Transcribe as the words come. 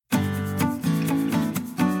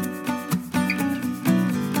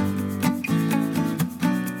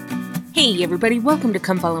Hey everybody, welcome to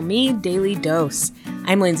Come Follow Me Daily Dose.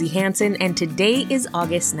 I'm Lindsay Hanson and today is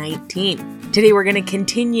August 19th. Today we're going to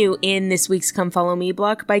continue in this week's Come Follow Me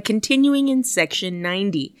block by continuing in section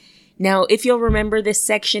 90. Now, if you'll remember, this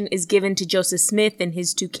section is given to Joseph Smith and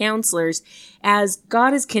his two counselors as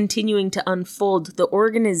God is continuing to unfold the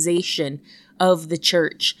organization of the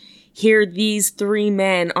church. Here, these three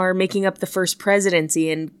men are making up the first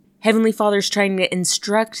presidency, and Heavenly Father's trying to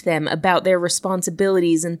instruct them about their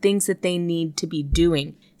responsibilities and things that they need to be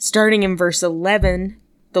doing. Starting in verse 11,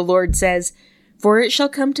 the Lord says, "For it shall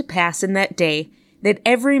come to pass in that day that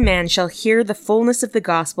every man shall hear the fullness of the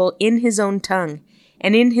gospel in his own tongue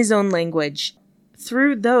and in his own language,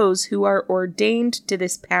 through those who are ordained to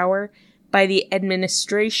this power by the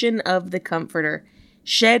administration of the Comforter,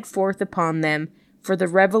 shed forth upon them for the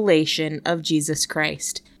revelation of Jesus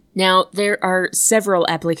Christ." Now, there are several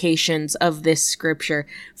applications of this scripture.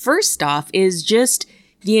 First off is just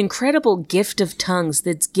the incredible gift of tongues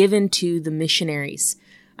that's given to the missionaries.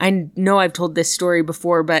 I know I've told this story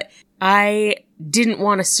before, but I didn't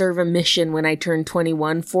want to serve a mission when I turned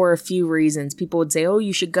 21 for a few reasons. People would say, "Oh,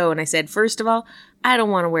 you should go." And I said, first of all, I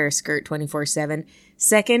don't want to wear a skirt 24/7.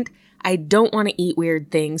 Second, I don't want to eat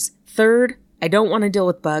weird things. Third, I don't want to deal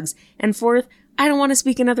with bugs. And fourth, I don't want to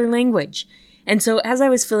speak another language. And so as I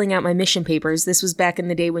was filling out my mission papers, this was back in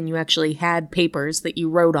the day when you actually had papers that you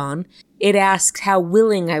wrote on, it asked how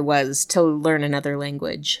willing I was to learn another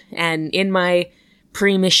language. And in my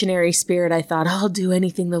pre-missionary spirit, I thought, I'll do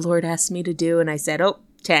anything the Lord asks me to do. And I said,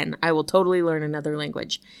 10, I will totally learn another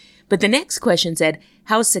language. But the next question said,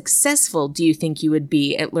 how successful do you think you would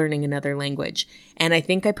be at learning another language? And I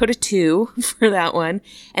think I put a 2 for that one.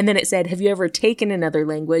 And then it said, have you ever taken another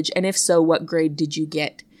language? And if so, what grade did you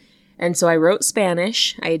get? And so I wrote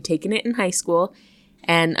Spanish. I had taken it in high school.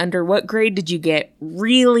 And under what grade did you get?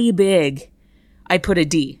 Really big. I put a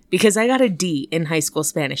D because I got a D in high school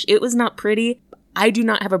Spanish. It was not pretty. I do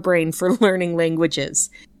not have a brain for learning languages.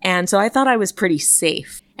 And so I thought I was pretty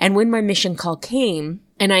safe. And when my mission call came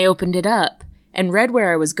and I opened it up and read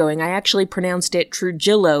where I was going, I actually pronounced it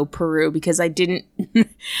Trujillo, Peru, because I didn't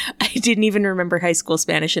even remember high school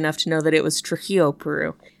Spanish enough to know that it was Trujillo,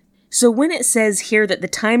 Peru. So when it says here that the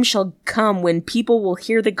time shall come when people will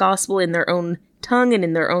hear the gospel in their own tongue and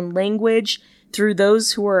in their own language through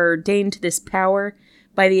those who are ordained to this power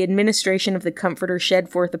by the administration of the Comforter shed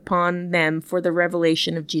forth upon them for the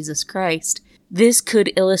revelation of Jesus Christ, this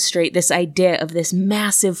could illustrate this idea of this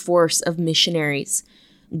massive force of missionaries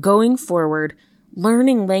going forward,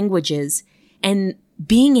 learning languages, and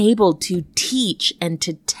being able to teach and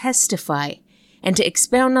to testify and to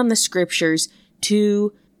expound on the scriptures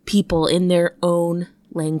to people in their own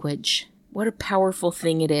language. What a powerful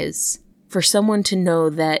thing it is for someone to know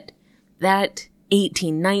that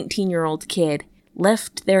 18, 19-year-old kid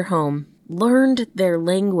left their home, learned their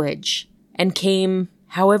language, and came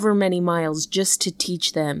however many miles just to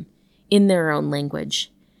teach them in their own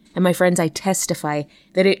language. And my friends, I testify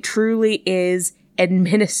that it truly is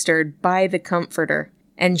administered by the Comforter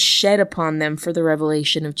and shed upon them for the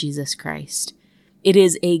revelation of Jesus Christ. It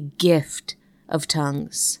is a gift of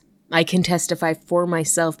tongues. I can testify for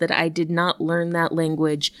myself that I did not learn that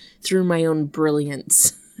language through my own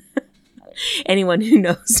brilliance. Anyone who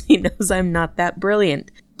knows me knows I'm not that brilliant,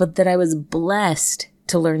 but that I was blessed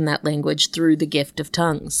to learn that language through the gift of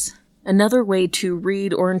tongues. Another way to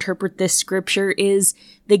read or interpret this scripture is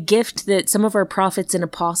the gift that some of our prophets and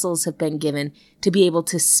apostles have been given to be able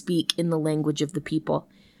to speak in the language of the people.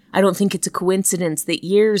 I don't think it's a coincidence that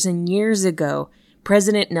years and years ago,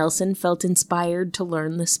 President Nelson felt inspired to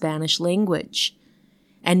learn the Spanish language.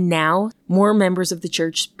 And now, more members of the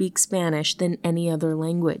church speak Spanish than any other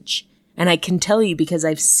language. And I can tell you, because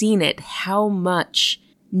I've seen it, how much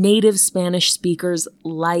native Spanish speakers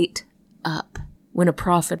light up when a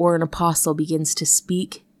prophet or an apostle begins to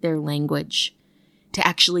speak their language. To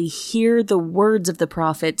actually hear the words of the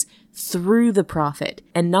prophets through the prophet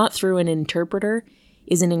and not through an interpreter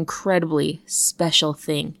is an incredibly special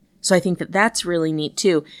thing. So I think that that's really neat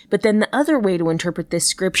too. But then the other way to interpret this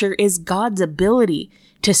scripture is God's ability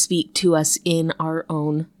to speak to us in our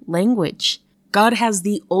own language. God has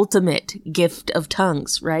the ultimate gift of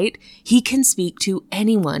tongues, right? He can speak to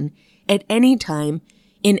anyone at any time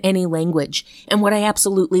in any language. And what I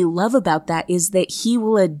absolutely love about that is that he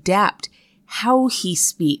will adapt how he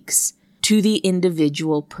speaks to the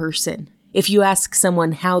individual person. If you ask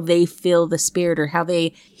someone how they feel the Spirit or how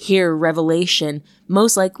they hear revelation,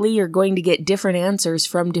 most likely you're going to get different answers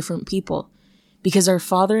from different people, because our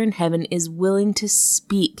Father in heaven is willing to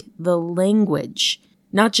speak the language,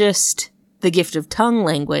 not just the gift of tongue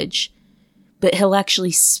language, but he'll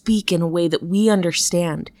actually speak in a way that we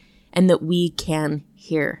understand and that we can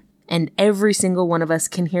hear. And every single one of us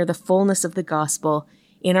can hear the fullness of the gospel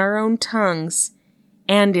in our own tongues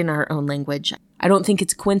and in our own language. I don't think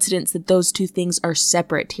it's a coincidence that those two things are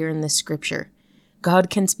separate here in this scripture. God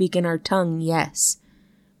can speak in our tongue, yes,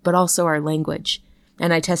 but also our language.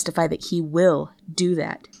 And I testify that he will do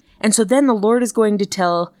that. And so then the Lord is going to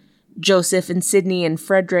tell Joseph and Sidney and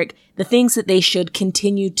Frederick the things that they should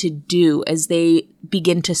continue to do as they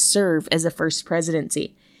begin to serve as a first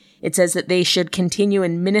presidency. It says that they should continue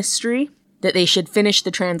in ministry, that they should finish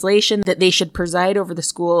the translation, that they should preside over the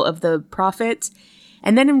school of the prophets.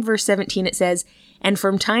 And then in verse 17 it says, "And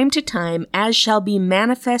from time to time, as shall be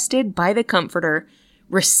manifested by the Comforter,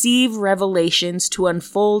 receive revelations to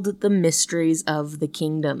unfold the mysteries of the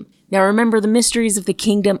kingdom." Now remember, the mysteries of the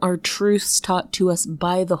kingdom are truths taught to us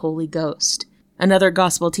by the Holy Ghost. Another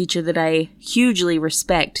gospel teacher that I hugely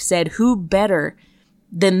respect said, "Who better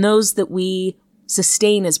than those that we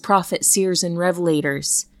sustain as prophets, seers, and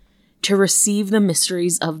revelators to receive the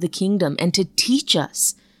mysteries of the kingdom and to teach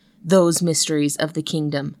us those mysteries of the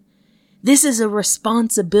kingdom?" This is a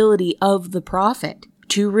responsibility of the prophet,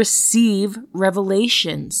 to receive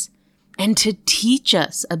revelations and to teach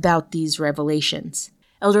us about these revelations.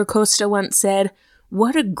 Elder Costa once said,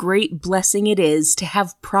 "What a great blessing it is to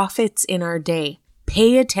have prophets in our day.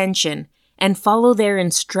 Pay attention and follow their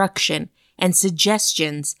instruction and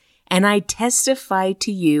suggestions, and I testify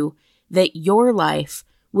to you that your life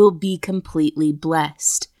will be completely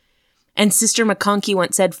blessed." And Sister McConkie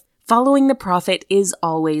once said, "Following the prophet is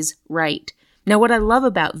always right." Now, what I love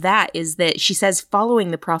about that is that she says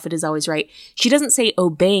following the prophet is always right. She doesn't say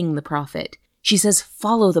obeying the prophet. She says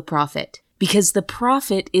follow the prophet, because the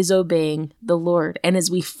prophet is obeying the Lord. And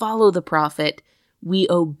as we follow the prophet, we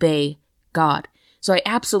obey God. So I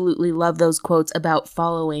absolutely love those quotes about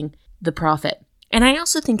following the prophet. And I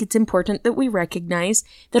also think it's important that we recognize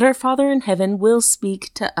that our Father in heaven will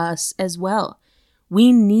speak to us as well.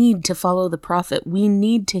 We need to follow the prophet. We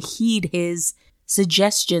need to heed his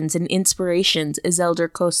suggestions and inspirations, as Elder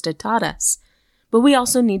Costa taught us. But we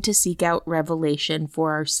also need to seek out revelation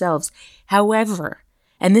for ourselves. However,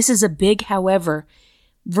 and this is a big however,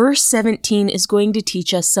 verse 17 is going to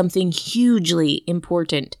teach us something hugely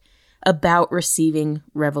important about receiving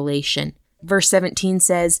revelation. Verse 17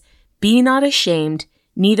 says, "Be not ashamed,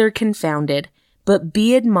 neither confounded, but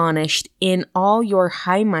be admonished in all your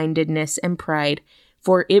high-mindedness and pride,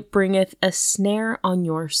 for it bringeth a snare on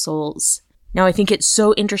your souls." Now, I think it's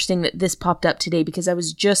so interesting that this popped up today because I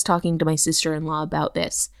was just talking to my sister-in-law about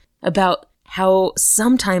this, about how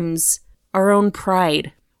sometimes our own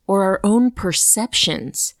pride or our own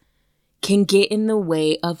perceptions can get in the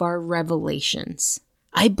way of our revelations.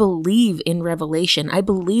 I believe in revelation. I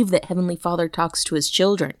believe that Heavenly Father talks to his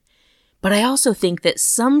children. But I also think that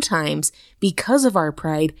sometimes, because of our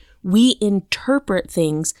pride, we interpret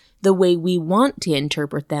things the way we want to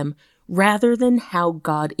interpret them, rather than how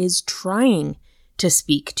God is trying to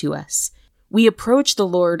speak to us. We approach the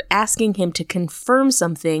Lord asking him to confirm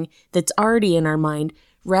something that's already in our mind,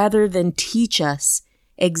 rather than teach us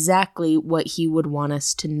exactly what he would want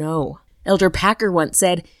us to know. Elder Packer once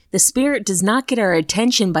said, "The Spirit does not get our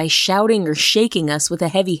attention by shouting or shaking us with a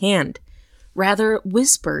heavy hand. Rather, it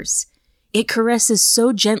whispers. It caresses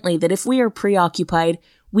so gently that if we are preoccupied,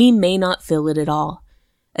 we may not feel it at all.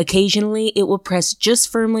 Occasionally, it will press just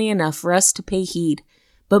firmly enough for us to pay heed,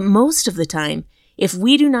 but most of the time, if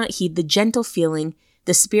we do not heed the gentle feeling,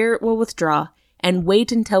 the Spirit will withdraw and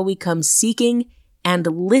wait until we come seeking and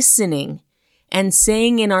listening and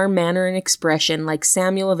saying in our manner and expression, like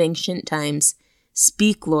Samuel of ancient times,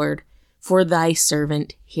 'Speak, Lord, for thy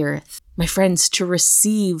servant heareth.'" My friends, to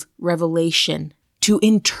receive revelation, to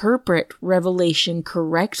interpret revelation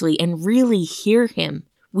correctly and really hear him,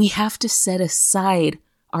 we have to set aside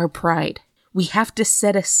our pride. We have to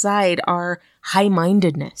set aside our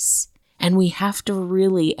high-mindedness. And we have to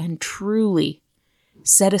really and truly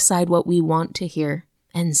set aside what we want to hear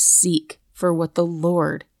and seek for what the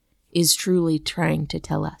Lord is truly trying to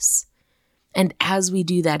tell us. And as we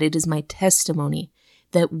do that, it is my testimony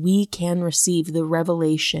that we can receive the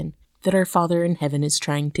revelation that our Father in heaven is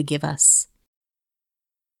trying to give us.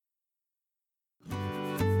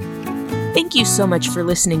 Thank you so much for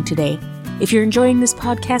listening today. If you're enjoying this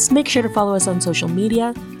podcast, make sure to follow us on social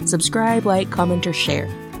media, subscribe, like, comment, or share.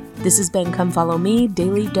 This has been Come Follow Me,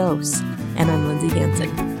 Daily Dose, and I'm Lindsay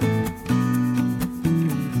Hansen.